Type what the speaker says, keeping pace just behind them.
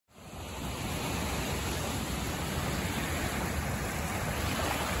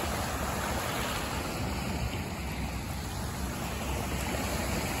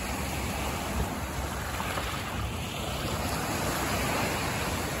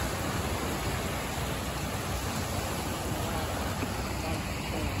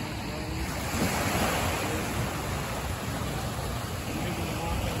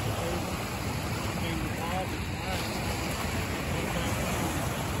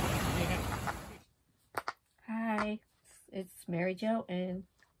It's Mary Jo and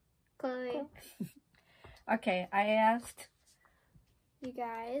Chloe. Okay, I asked You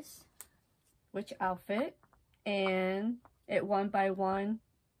guys. which outfit, and it won by one.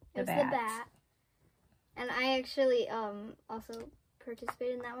 It was the bat. And I actually also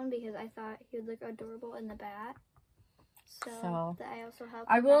participated in that one because I thought he would look adorable in the bat. So I also helped.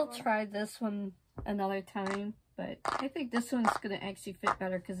 I will try this one another time, but I think this one's gonna actually fit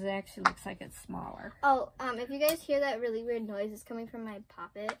better because it actually looks like it's smaller. Oh, if you guys hear that really weird noise, it's coming from my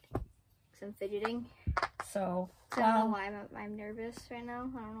poppet because I'm fidgeting. So I don't know why I'm nervous right now.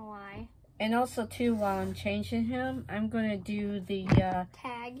 I don't know why. And also too, while I'm changing him, I'm gonna do the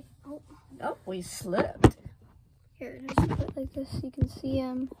tag. Oh, we slipped. Here, just put it like this so you can see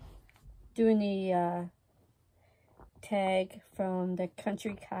him. Doing the tag from the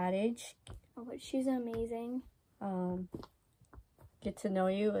Country Cottage. Oh, but she's amazing. Get to know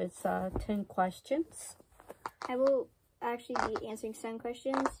you. It's 10 questions. I will actually be answering 10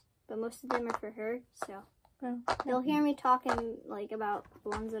 questions, but most of them are for her, so you'll hear me talking like about the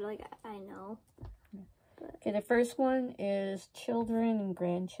ones that like I know. Okay, the first one is children and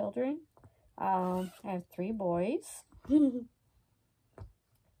grandchildren. I have 3 boys. And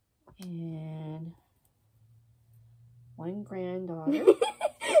 1 granddaughter.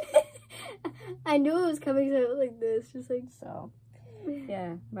 I knew it was coming out like this, just like so.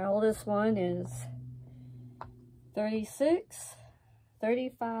 Yeah, my oldest one is 36,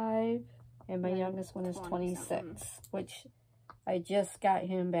 35, and my youngest one is 26, which I just got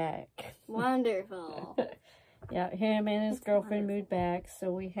him back. Wonderful. Yeah, him and his girlfriend moved back,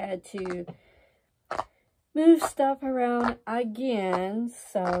 so we had to move stuff around again.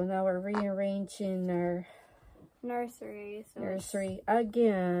 So now we're rearranging our nursery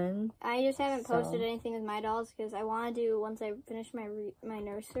again. I just haven't posted anything with my dolls because I want to do, once I finish my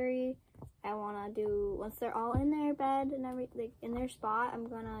nursery, I want to do, once they're all in their bed and everything in their spot, I'm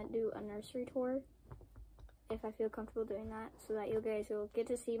gonna do a nursery tour if I feel comfortable doing that, so that you guys will get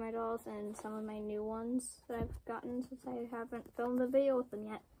to see my dolls and some of my new ones that I've gotten since I haven't filmed a video with them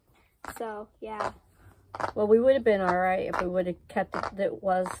yet. So yeah. Well, we would have been alright if we would have kept it that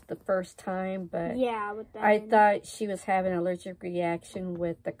was the first time, but yeah, with that, I thought she was having an allergic reaction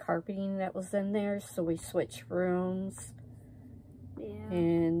with the carpeting that was in there, so we switched rooms. Yeah.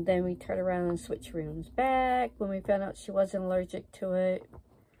 And then we turned around and switched rooms back when we found out she wasn't allergic to it.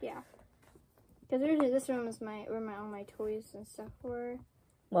 Yeah. Because originally this room is where all my toys and stuff were.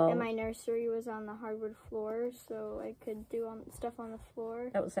 Well, and my nursery was on the hardwood floor, so I could do stuff on the floor.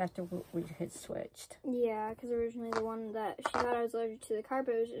 That was after we had switched. Yeah, because originally the one that she thought I was allergic to the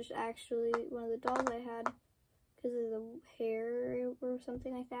carpet was just actually one of the dolls I had because of the hair or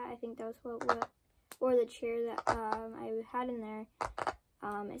something like that. I think that was what or the chair that I had in there.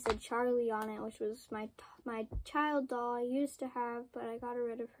 It said Charlie on it, which was my child doll I used to have, but I got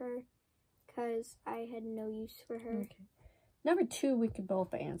rid of her because I had no use for her. Okay. Number 2, we could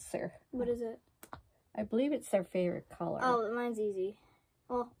both answer. What is it? I believe it's their favorite color. Oh, mine's easy.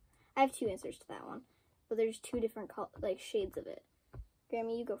 Well, I have 2 answers to that one, but there's 2 different shades of it.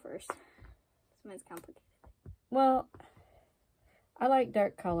 Grammy, you go first. Mine's complicated. Well, I like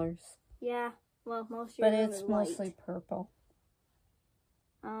dark colors. Yeah, well, most of your room is white. But it's mostly purple.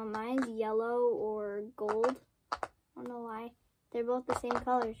 Mine's yellow or gold. I don't know why. They're both the same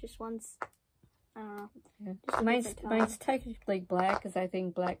colors, just one's, I don't know. Yeah. Mine's technically black because I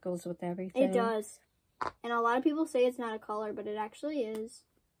think black goes with everything. It does. And a lot of people say it's not a color, but it actually is.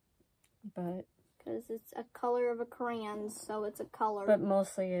 But because it's a color of a crayon, so it's a color. But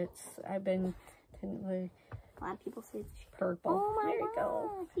mostly I've been technically. A lot of people say it's purple. Oh my there you God,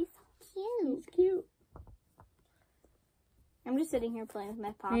 go. He's so cute. He's cute. I'm just sitting here playing with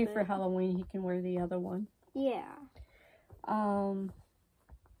my puppet. Maybe for Halloween he can wear the other one. Yeah.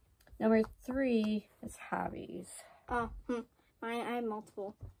 Number 3 is hobbies. Oh, I have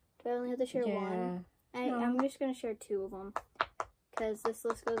multiple. Do I only have to share one? I'm just gonna share 2 of them because this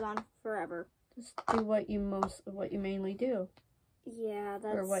list goes on forever. Just do what you mainly do. Yeah,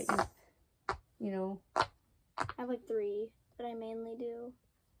 that's. Or what you know. I have like 3 that I mainly do.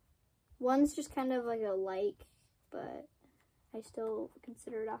 One's just kind of like a but I still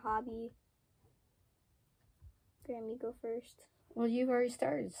consider it a hobby. Grammy, go first. Well, you've already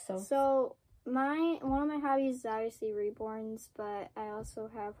started, so. So, one of my hobbies is obviously reborns, but I also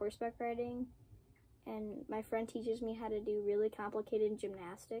have horseback riding. And my friend teaches me how to do really complicated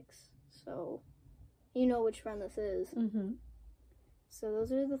gymnastics. So, you know which one this is. Mm-hmm. So,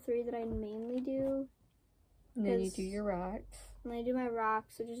 those are the 3 that I mainly do. And then you do your rocks. And I do my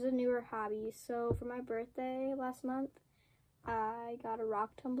rocks, which is a newer hobby. So, for my birthday last month, I got a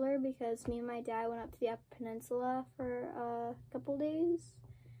rock tumbler because me and my dad went up to the Upper Peninsula for a couple days.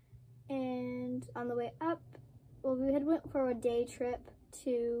 And on the way up, well, we had went for a day trip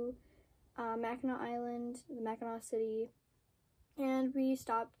to Mackinac Island, the Mackinac City, and we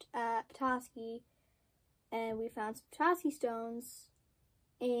stopped at Petoskey, and we found some Petoskey stones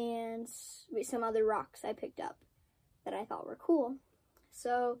and some other rocks I picked up that I thought were cool.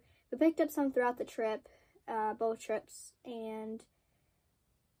 So we picked up some throughout the trip, both trips, and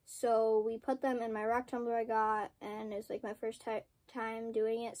so we put them in my rock tumbler I got, and it was like my first time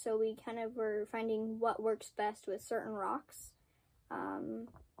doing it, so we kind of were finding what works best with certain rocks.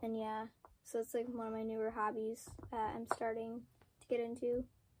 And yeah, so it's like one of my newer hobbies that I'm starting to get into.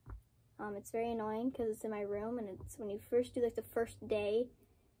 It's very annoying because it's in my room, and it's when you first do like the first day,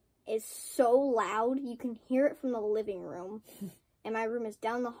 it's so loud you can hear it from the living room. And my room is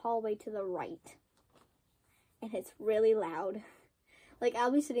down the hallway to the right, and it's really loud. Like,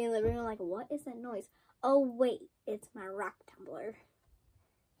 I'll be sitting in the living room like, what is that noise? Oh wait, it's my rock tumbler.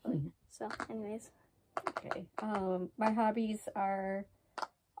 So anyways, okay, my hobbies are,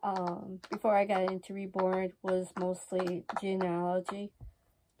 before I got into Reborn, was mostly genealogy.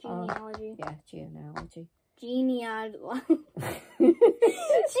 Genealogy. Yeah, genealogy. Genealogy.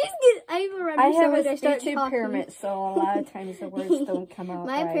 She's good. I even remember I have so a I start speech talking. impairment, so a lot of times the words don't come out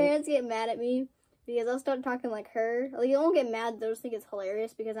My right. parents get mad at me because I'll start talking like her. Like, they won't get mad, they'll just think it's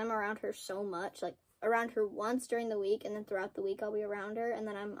hilarious because I'm around her so much. Like, around her once during the week, and then throughout the week I'll be around her, and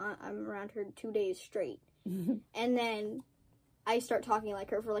then I'm around her 2 days straight. And then I start talking like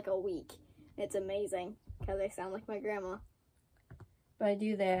her for like a week. It's amazing because I sound like my grandma. But I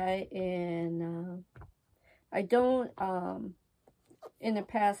do that, and I don't, in the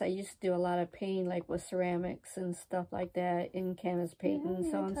past I used to do a lot of painting, like with ceramics and stuff like that, in canvas painting,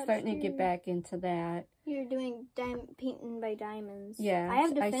 so I'm starting to get back into that. You're doing painting by diamonds. Yeah, I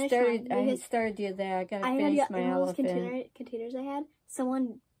have to finish I started to do that. I gotta finish my elephant. Containers I had,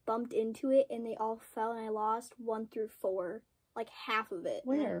 someone bumped into it and they all fell, and I lost 1 through 4, like half of it.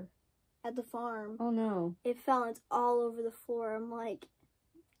 Where? At the farm. Oh no! It fell and it's all over the floor. I'm like,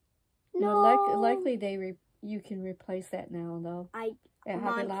 no. Likely you can replace that now though. At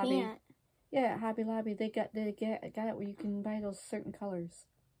Hobby Lobby. Can't. Yeah, at Hobby Lobby they got it where you can buy those certain colors.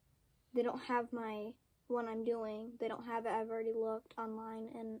 They don't have my one I'm doing. They don't have it. I've already looked online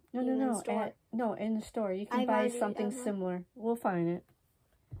and no, in the store. In the store you can buy something similar. We'll find it.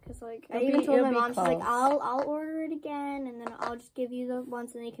 Cause like I even told my mom, she's like, I'll order it again, and then I'll just give you the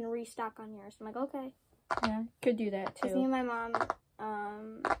ones, and they can restock on yours. I'm like, okay. Yeah, could do that too. Cause me and my mom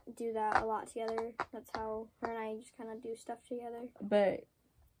do that a lot together. That's how her and I just kind of do stuff together. But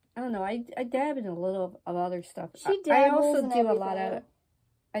I don't know. I dab in a little of other stuff. I also do a lot of.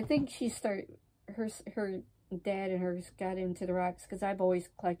 I think she started her dad and hers got into the rocks because I've always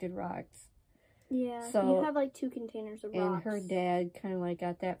collected rocks. Yeah, so you have like 2 containers of rocks. And her dad kind of like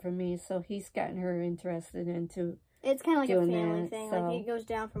got that from me, so he's gotten her interested into. It's kind of like a family thing. So. Like, it goes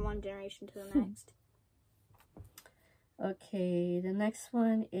down from one generation to the next. Okay, the next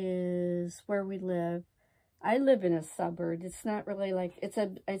one is where we live. I live in a suburb. It's not really like it's a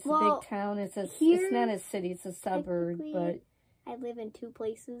big town. It's not a city. It's a suburb, but I live in 2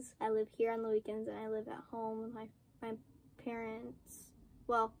 places. I live here on the weekends, and I live at home with my parents.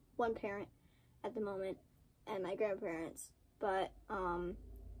 Well, one parent at the moment, and my grandparents. But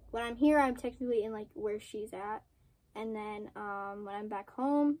when I'm here, I'm technically in like where she's at, and then when I'm back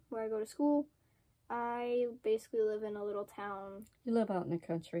home where I go to school, I basically live in a little town. You live out in the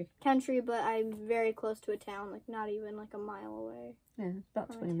country. But I'm very close to a town, like not even like a mile away. Yeah,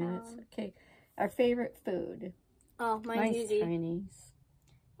 about 20 minutes. Okay, our favorite food. Oh, mine's easy. Chinese.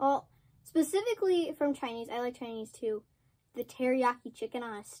 Well, specifically from Chinese, I like Chinese too. The teriyaki chicken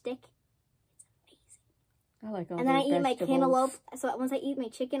on a stick. I like all and then I eat vegetables. my cantaloupe. So once I eat my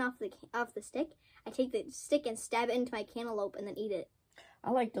chicken off the stick, I take the stick and stab it into my cantaloupe and then eat it.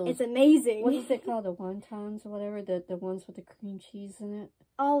 I like those. It's amazing. What is it called? The wontons or whatever? The ones with the cream cheese in it?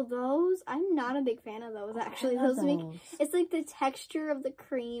 Oh, those? I'm not a big fan of those, actually. Those make... It's like the texture of the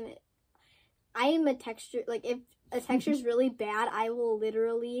cream. I am a texture... Like, if a texture is really bad, I will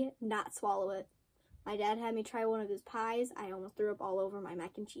literally not swallow it. My dad had me try one of his pies. I almost threw up all over my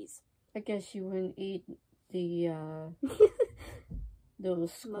mac and cheese. I guess you wouldn't eat the,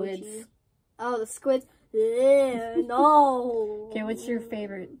 those squids. Mochi. Oh, the squids. Ew, no. Okay, what's your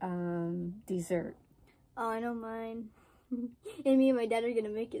favorite, dessert? Oh, I know mine. And me and my dad are gonna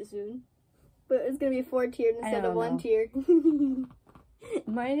make it soon. But it's gonna be 4-tiered instead of 1-tier.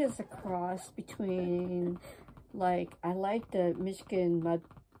 Mine is a cross between, like, I like the Michigan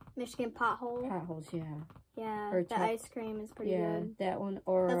Michigan potholes. Potholes, yeah. Yeah, Or the ice cream is pretty good. That one.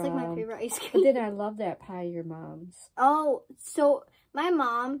 Or that's like my favorite ice But cream. then I love that pie, your mom's. Oh, so my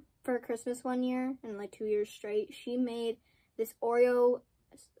mom, for Christmas one year, and like 2 years straight, she made this Oreo,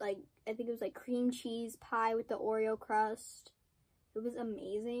 like, I think it was like cream cheese pie with the Oreo crust. It was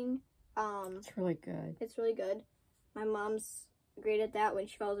amazing. It's really good. It's really good. My mom's great at that when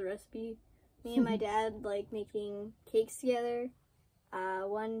she follows a recipe. Me and my dad like making cakes together.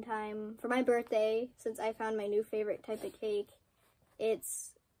 One time for my birthday, since I found my new favorite type of cake,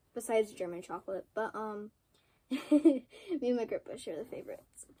 it's besides German chocolate, but me and my grandpa share the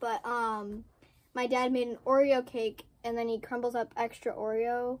favorites. But my dad made an Oreo cake, and then he crumbles up extra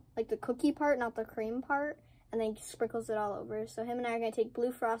Oreo, like the cookie part, not the cream part, and then he sprinkles it all over. So him and I are gonna take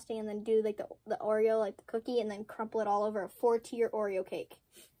blue frosting and then do like the Oreo, like the cookie, and then crumple it all over a 4-tier Oreo cake.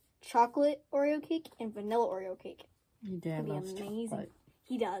 Chocolate Oreo cake and vanilla Oreo cake. Your dad loves amazing. chocolate.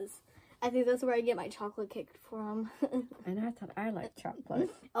 He does. I think that's where I get my chocolate cake from. And I thought I liked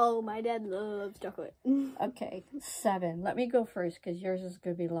chocolate. Oh, my dad loves chocolate. Okay, 7. Let me go first because yours is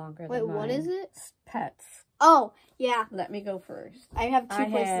going to be longer than mine. Wait, what is it? Pets. Oh, yeah. Let me go first. I have two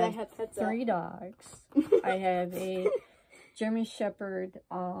places I have pets at. 3 dogs. I have a German Shepherd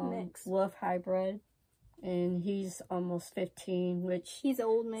Mix. Wolf hybrid. And he's almost 15, which he's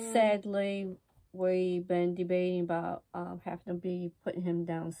old, man. Sadly, we've been debating about having to be putting him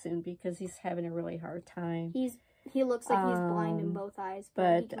down soon because he's having a really hard time. He looks like he's blind in both eyes,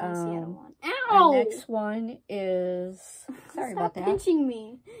 but he can only see out of one. Our Ow! next one is sorry about that. Stop pinching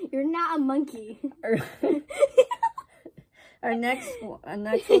me. You're not a monkey. Our next one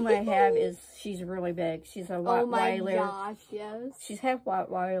I have is she's really big. She's a Rottweiler. Oh my gosh, yes. She's half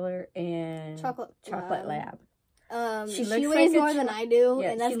Rottweiler and chocolate lab. She weighs more than I do,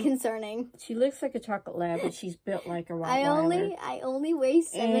 and that's concerning. She looks like a chocolate lab, but she's built like a Rottweiler. I only weigh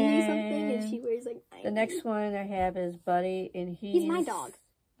 70 something, and she weighs like 90. The next one I have is Buddy, and he's my dog.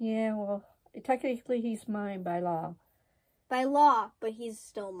 Yeah, well, technically he's mine by law. By law, but he's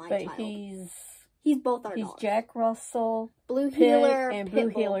still my child. But he's both our dogs. He's Jack Russell, Blue Heeler, and Blue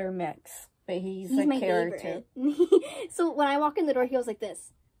Heeler mix. But he's a my character. So when I walk in the door, he goes like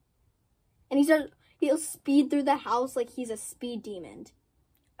this. And he'll speed through the house like he's a speed demon.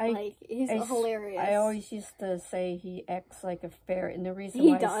 He's hilarious. I always used to say he acts like a ferret. And the reason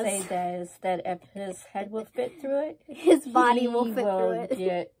why I say that is that if his head will fit through it, his body will fit through it.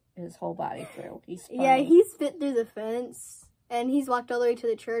 Get his whole body through. He's funny. Yeah, he's fit through the fence. And he's walked all the way to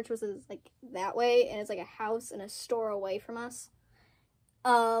the church, which is like that way, and it's like a house and a store away from us.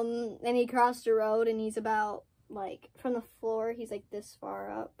 And he crossed the road, and he's about like from the floor, he's like this far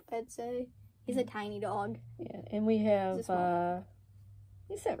up, I'd say. He's a tiny dog. Yeah, and we have he's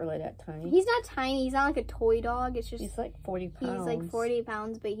not really that tiny. He's not tiny. He's not like a toy dog. It's just he's like 40 pounds. He's like 40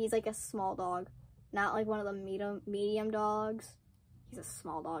 pounds, but he's like a small dog, not like one of the medium dogs. He's a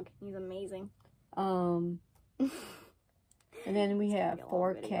small dog. He's amazing. And then we have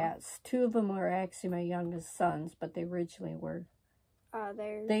 4 cats. 2 of them are actually my youngest sons, but they originally were.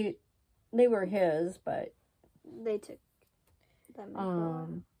 They were his, but they took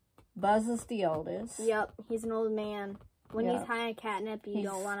them. Buzz is the oldest. Yep, he's an old man. When he's high on catnip, you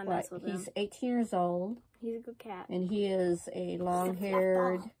don't want to mess with him. He's 18 years old. He's a good cat. And he is a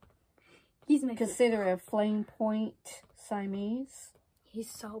long-haired. He's considered a flame point Siamese.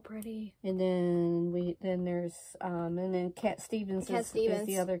 He's so pretty. And then Cat Stevens is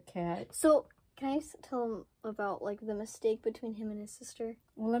the other cat. So can I tell him about like the mistake between him and his sister?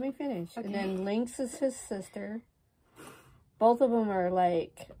 Well, let me finish. Okay. And then Lynx is his sister. Both of them are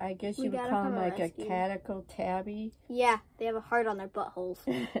like, I guess you would call them like a calico tabby. Yeah, they have a heart on their buttholes.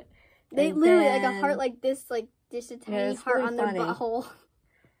 They literally like a heart like this, like just a tiny heart really on their butthole.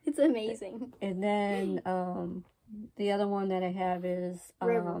 It's amazing. And then the other one that I have is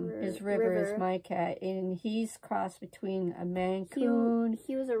River is my cat, and he's crossed between a Mancoon.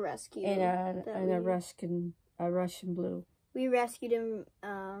 He was a rescue and a Russian Blue. We rescued him,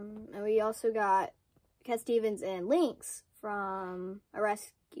 and we also got Cat Stevens and Lynx from a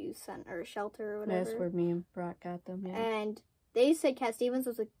rescue center or shelter or whatever. That's where me and Brock got them. Yeah. And they said Cat Stevens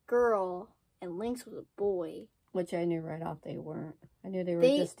was a girl and Lynx was a boy. Which I knew right off they weren't. I knew they were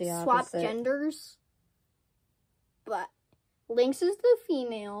just the opposite. They swapped genders. But Lynx is the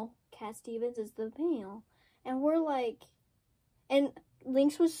female, Cat Stevens is the male. And we're like... And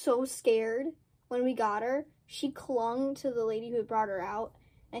Lynx was so scared when we got her. She clung to the lady who had brought her out.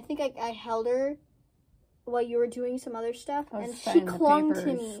 And I think I held her while you were doing some other stuff. And she clung to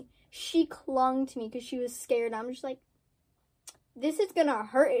me. She clung to me because she was scared. I'm just like, this is going to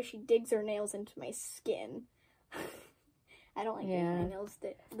hurt if she digs her nails into my skin. I don't like getting my nails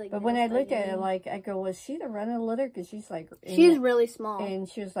But when I looked at it, like, I go, was she the run of the litter? Because she's like... She's really small. And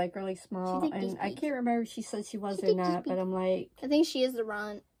she was, like, really small. Like and I can't remember if she said she was or not, but I'm like... I think she is the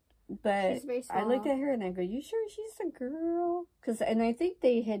runt. But she's very small. I looked at her and I go, you sure she's a girl? And I think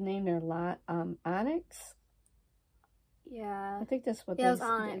they had named her Onyx. Yeah. I think that's what they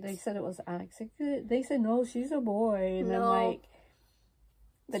said it was Onyx. They said, no, she's a boy. And no, I'm like...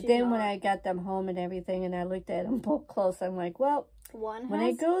 But then when I got them home and everything and I looked at them both close, I'm like, well, when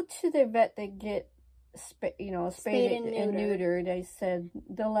I go to the vet to get, spayed and neutered, I said,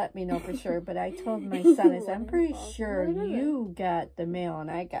 they'll let me know for sure. But I told my son, I said, I'm pretty sure you got the male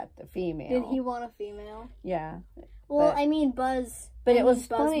and I got the female. Did he want a female? Yeah. Well, I mean, Buzz. But it was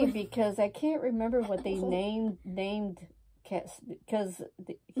funny because I can't remember what they named cats, because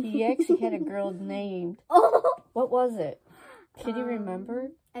he actually had a girl named. What was it? Can you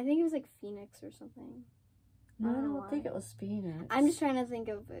remember? I think it was like Phoenix or something. No, I don't think it was Phoenix. I'm just trying to think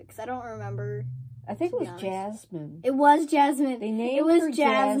of it because I don't remember. I think it was Jasmine. It was Jasmine. They named her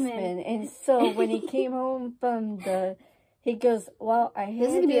Jasmine. And so when he came home from he goes, well, I had this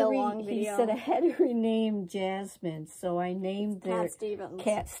is gonna be a long video. He said I had to rename Jasmine, so I named her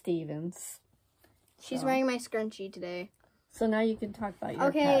Cat Stevens. She's wearing my scrunchie today. So now you can talk about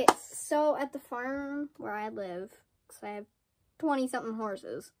your pets. So at the farm where I live, because I have 20-something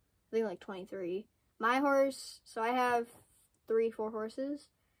horses. I think like 23. My horse, so I have 4 horses.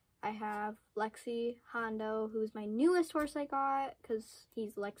 I have Lexi, Hondo, who's my newest horse I got, because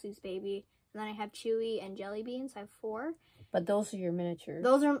he's Lexi's baby. And then I have Chewy and Jelly Beans. I have 4. But those are your miniatures.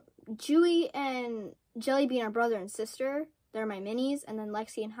 Those are, Chewy and Jelly Bean are brother and sister. They're my minis. And then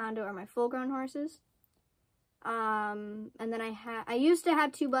Lexi and Hondo are my full-grown horses. And then I used to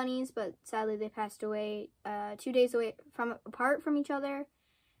have 2 bunnies, but sadly they passed away 2 days apart from each other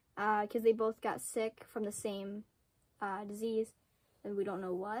because they both got sick from the same disease, and we don't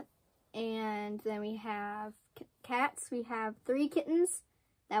know what. And then we have cats. We have 3 kittens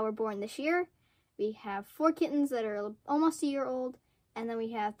that were born this year. We have 4 kittens that are almost a year old, and then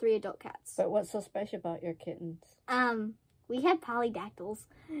we have 3 adult cats. But what's so special about your kittens? We have polydactyls.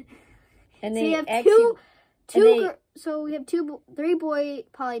 And so they have actually... So we have 3 boy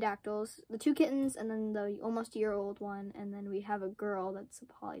polydactyls, the 2 kittens, and then the almost year-old one, and then we have a girl that's a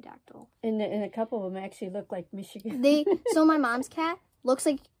polydactyl. And a couple of them actually look like Michigan. So my mom's cat looks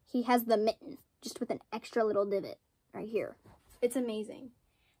like he has the mitten, just with an extra little divot right here. It's amazing.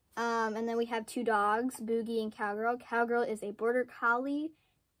 And then we have 2 dogs, Boogie and Cowgirl. Cowgirl is a border collie,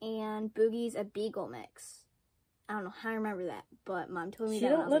 and Boogie's a beagle mix. I don't know how I remember that, but Mom told me that. She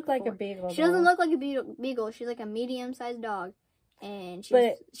don't look like a beagle. She doesn't look like a beagle. She's like a medium-sized dog, and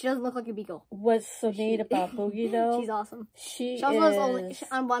she doesn't look like a beagle. What's so neat about Boogie though? She's awesome. She also has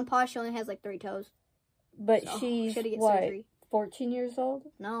on one paw. She only has like 3 toes. But she's what? 14 years old?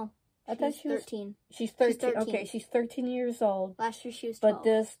 No, I thought she was 13. She's 13. Okay, she's 13 years old. Last year she was 12. But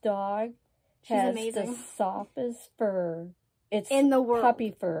this dog has the softest fur. It's in the world.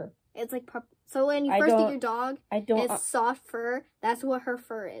 Puppy fur. It's like puppy. So when you first get your dog, it's soft fur. That's what her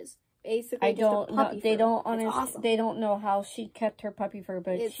fur is. Basically, they don't know how she kept her puppy fur,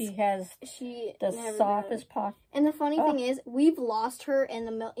 but she has the softest paw. And the funny thing is, we've lost her in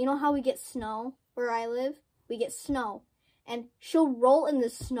the middle. You know how we get snow where I live? We get snow, and she'll roll in the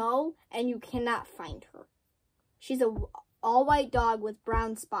snow, and you cannot find her. She's a all-white dog with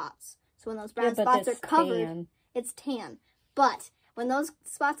brown spots. So when those brown spots are covered, it's tan. But when those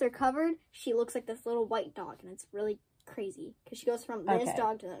spots are covered, she looks like this little white dog, and it's really crazy because she goes from this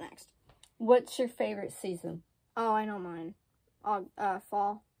dog to the next. What's your favorite season? Oh, I know mine.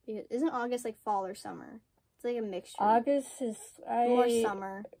 Fall. Isn't August like fall or summer? It's like a mixture. August is more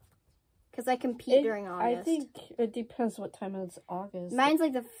summer because I compete during August. I think it depends what time it's August. Mine's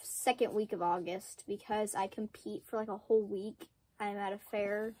like the 2nd week of August because I compete for like a whole week. I'm at a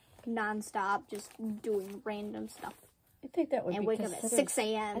fair nonstop, just doing random stuff. I think that would be wake up at 6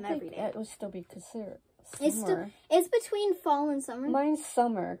 a.m. every day. That would still be considered summer. It's between fall and summer. Mine's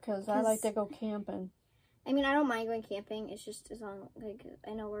summer because I like to go camping. I mean, I don't mind going camping. It's just as long like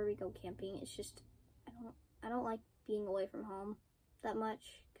I know where we go camping. It's just I don't like being away from home that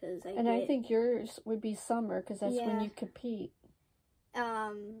much because I think yours would be summer because that's when you compete.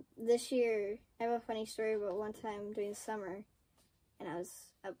 This year I have a funny story about one time during summer, and I was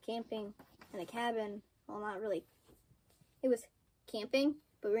up camping in a cabin. Well, not really. It was camping,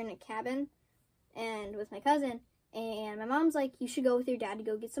 but we were in a cabin and with my cousin, and my mom's like, you should go with your dad to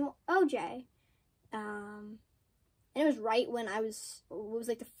go get some OJ. And it was right when it was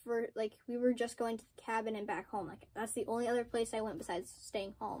like the first, like we were just going to the cabin and back home. Like that's the only other place I went besides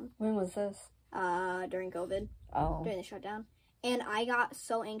staying home. When was this? during COVID, Oh. during the shutdown. And I got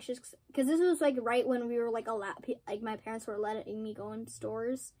so anxious because this was like right when we were like like my parents were letting me go in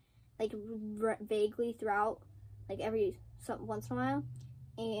stores, like vaguely throughout, like once in a while,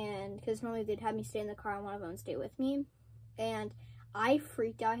 and because normally they'd have me stay in the car and one of them stay with me, and I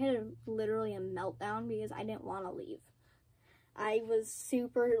freaked out. I had literally a meltdown because I didn't want to leave. I was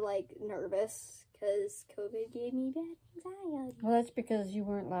super like nervous because COVID gave me bad anxiety. Well, that's because you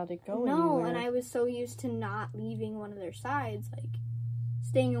weren't allowed to go anywhere. No, and I was so used to not leaving one of their sides. Like,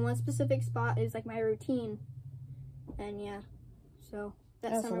 staying in one specific spot is, like, my routine. And, yeah. So,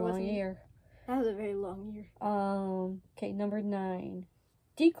 that summer was a long year. That was a very long year. Okay, number 9.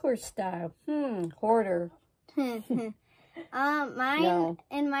 Decor style. Hoarder. Mine, No.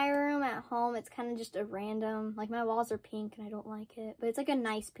 in my room at home, it's kind of just a random, like, my walls are pink, and I don't like it. But it's, like, a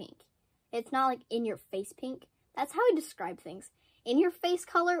nice pink. It's not, like, in-your-face pink. That's how I describe things. In your face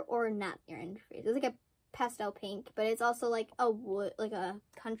color or not in your face. It's like a pastel pink, but it's also like a wood, like a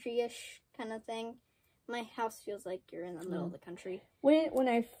country-ish kind of thing. My house feels like you're in the middle of the country. When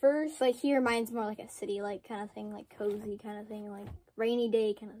I first... But here, mine's more like a city-like kind of thing, like cozy kind of thing, like rainy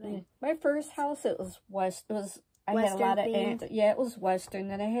day kind of thing. My first house, it was I Western had a lot of themed? it was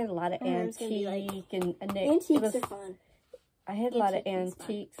Western, and I had a lot of antique like, and antiques are fun. I had a lot of Antiques is fun.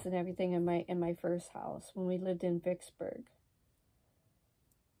 antiques and everything in my first house when we lived in Vicksburg.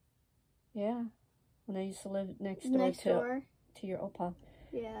 Yeah, when I used to live next door to your opa.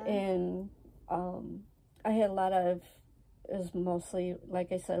 Yeah. And I had a lot of, it was mostly,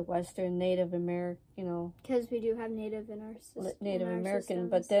 like I said, Western, Native American, Because we do have Native in our system. Native American.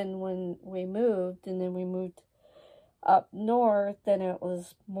 But then when we moved, up north, then it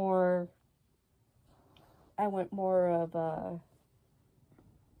was more, I went more of a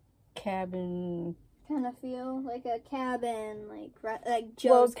cabin kind of feel like a cabin, like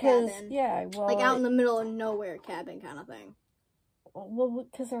Joe's cabin. Yeah, like out in the middle of nowhere cabin kind of thing. Well,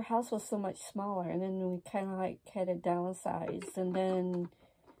 because our house was so much smaller, and then we kind of like had to downsize, and then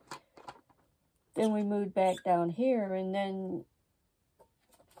we moved back down here, and then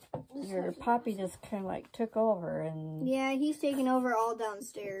your poppy just kind of like took over, and yeah, he's taking over all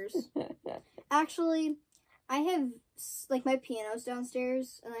downstairs. Actually, I have like my piano's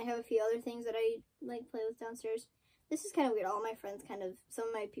downstairs, and I have a few other things that I like play with downstairs. This is kind of weird. All my friends some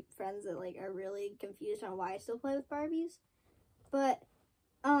of my friends that like are really confused on why I still play with Barbies. But,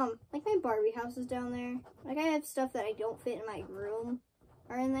 like my Barbie house is down there. Like I have stuff that I don't fit in my room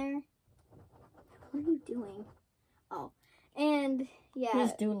are in there. What are you doing? Oh, and yeah.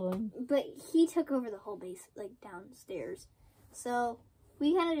 He's doodling. But he took over the whole base, like downstairs. So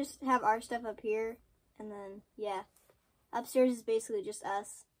we kind of just have our stuff up here, and then yeah, upstairs is basically just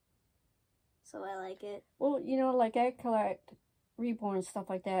us. So I like it. Well, like I collect reborn stuff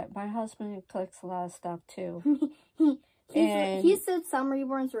like that. My husband collects a lot of stuff too. He said some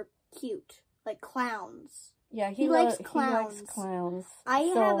reborns were cute, like clowns. Yeah, he likes clowns. He likes clowns.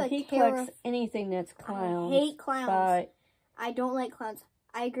 He collects anything that's clowns. I hate clowns. But I don't like clowns.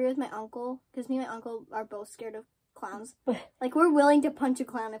 I agree with my uncle, because me and my uncle are both scared of clowns. Like, we're willing to punch a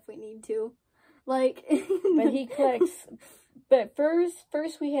clown if we need to. Like... But he collects... But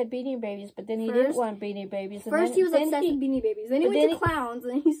first we had Beanie Babies, but then he didn't want Beanie Babies. And first he was obsessed with Beanie Babies. Then he went to clowns,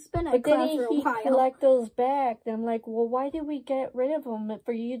 and he's been at clowns for a while. But then he collect those back. And I'm like, well, why did we get rid of them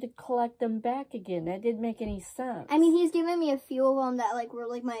for you to collect them back again? That didn't make any sense. I mean, he's given me a few of them that, like, were,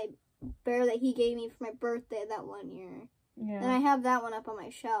 like, my bear that he gave me for my birthday that one year. Yeah. And I have that one up on my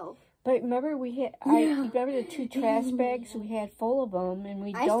shelf. But remember, remember the 2 trash bags we had full of them, and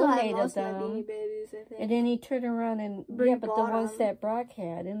we donated still have most them. Of my Beanie Babies, I think. And then he turned around and but the ones that Brock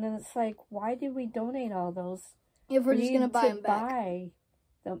had, and then it's like, why did we donate all those? If we're just gonna buy them back.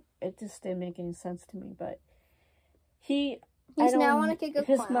 It just didn't make any sense to me. But he's now on a kick of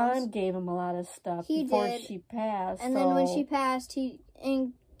clowns. His mom gave him a lot of stuff before she passed. And then when she passed, he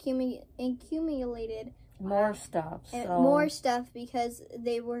accumulated more stuff. More stuff because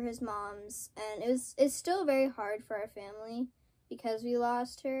they were his mom's, and it's still very hard for our family because we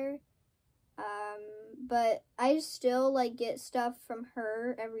lost her. But I still like get stuff from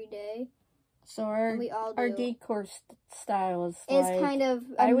her every day. So our decor style is like, kind of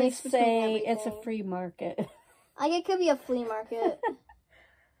a I would mix say between it's a free market. Like it could be a flea market.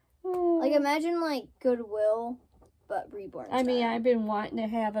 Like imagine like Goodwill, but reborn. I mean, I've been wanting to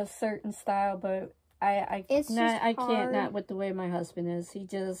have a certain style, but I can't not with the way my husband is. He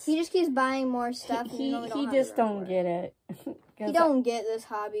just keeps buying more stuff. He just don't get it. He don't get this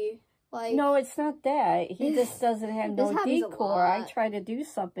hobby. Like no, it's not that. He just doesn't have no decor. I try to do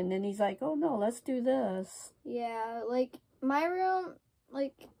something, and he's like, "Oh no, let's do this." Yeah, like my room,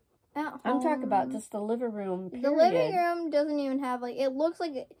 like at home. I'm talking about just the living room, period. The living room doesn't even have, like, it looks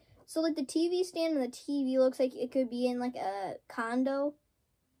like, so, like, the TV stand and the TV looks like it could be in, like, a condo.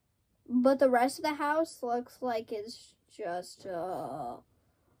 But the rest of the house looks like it's just,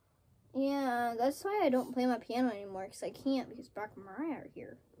 yeah, that's why I don't play my piano anymore, because I can't, because Brock and Mariah are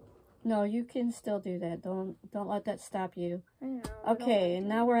here. No, you can still do that. Don't let that stop you. I know. Okay, and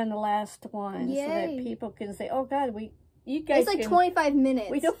now we're on the last one. Yay. So that people can say, oh, God, you guys it's like 25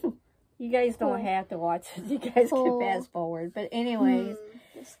 minutes. You guys don't have to watch it. You guys can fast forward. But anyways.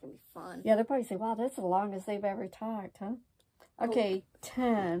 This is going to be fun. Yeah, they'll probably say, wow, that's the longest they've ever talked, huh? Okay,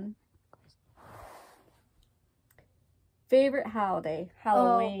 10. Favorite holiday,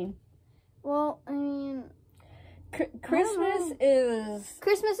 Halloween. Well, I mean, Christmas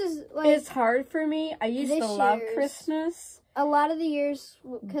is like, it's hard for me. I used to love Christmas. A lot of the years,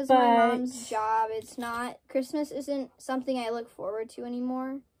 because my mom's job, Christmas isn't something I look forward to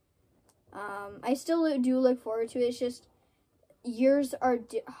anymore. I still do look forward to it. It's just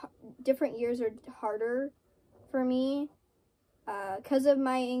different years are harder for me. Because of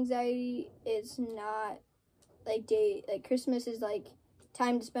my anxiety, it's not like Christmas is like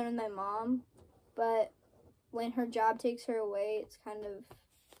time to spend with my mom, but when her job takes her away, it's kind of,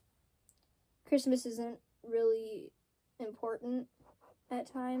 Christmas isn't really important at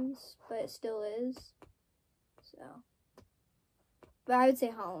times, but it still is. So, but I would say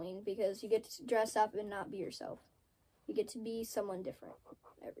Halloween, because you get to dress up and not be yourself. You get to be someone different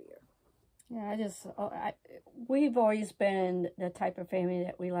every year. Yeah, we've always been the type of family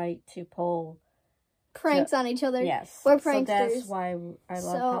that we like to pull pranks on each other. Yes. We're pranksters. So that's why I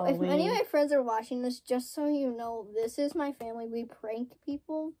love Halloween. If any of my friends are watching this, just so you know, this is my family. We prank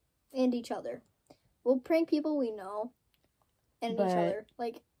people and each other. We'll prank people we know and each other.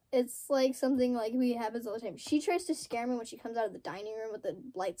 Like, it's like something like we happens all the time. She tries to scare me when she comes out of the dining room with the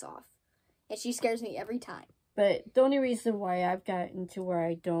lights off. And she scares me every time. But the only reason why I've gotten to where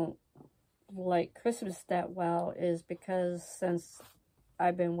I don't like Christmas that well is because since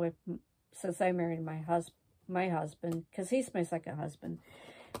I married my husband, because he's my second husband,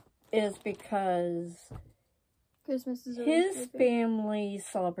 is because Christmas is his family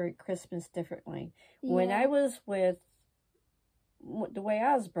celebrate Christmas differently. Yeah. When I was the way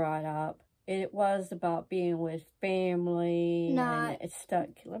I was brought up, it was about being with family. And it stuck.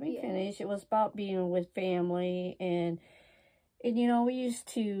 Let me finish. It was about being with family, and you know, we used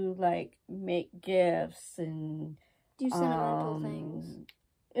to like make gifts and do sentimental things.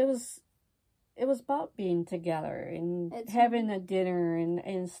 It was about being together and having a dinner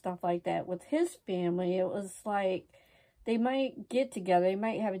and stuff like that. With his family, it was like they might get together, they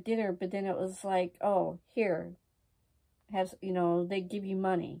might have a dinner, but then it was like, oh, here, they give you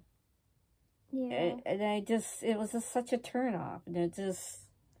money. Yeah. And it was just such a turn off. And it just...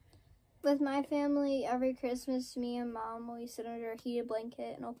 With my family, every Christmas, me and Mom, we sit under a heated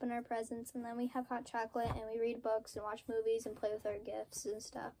blanket and open our presents, and then we have hot chocolate, and we read books and watch movies and play with our gifts and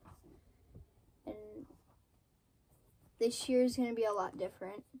stuff. And this year's going to be a lot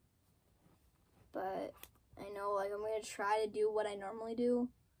different. But I know, like, I'm going to try to do what I normally do,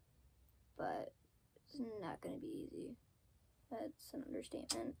 but it's not going to be easy. That's an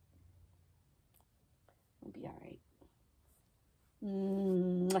understatement. It'll be all right.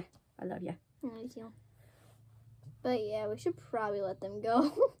 I love you. Thank you. But yeah, we should probably let them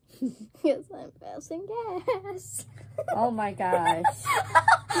go. Because I'm passing gas. Oh my gosh.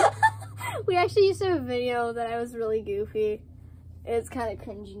 We actually used to have a video that I was really goofy. It's kind of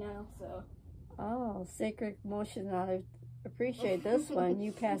cringy now, so. Oh, sacred motion. I appreciate this one.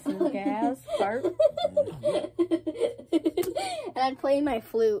 You passing gas, fart. And I'd play my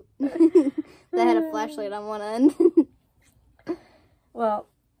flute. That had a flashlight on one end. Well,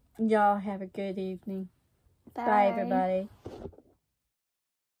 y'all have a good evening. Bye everybody.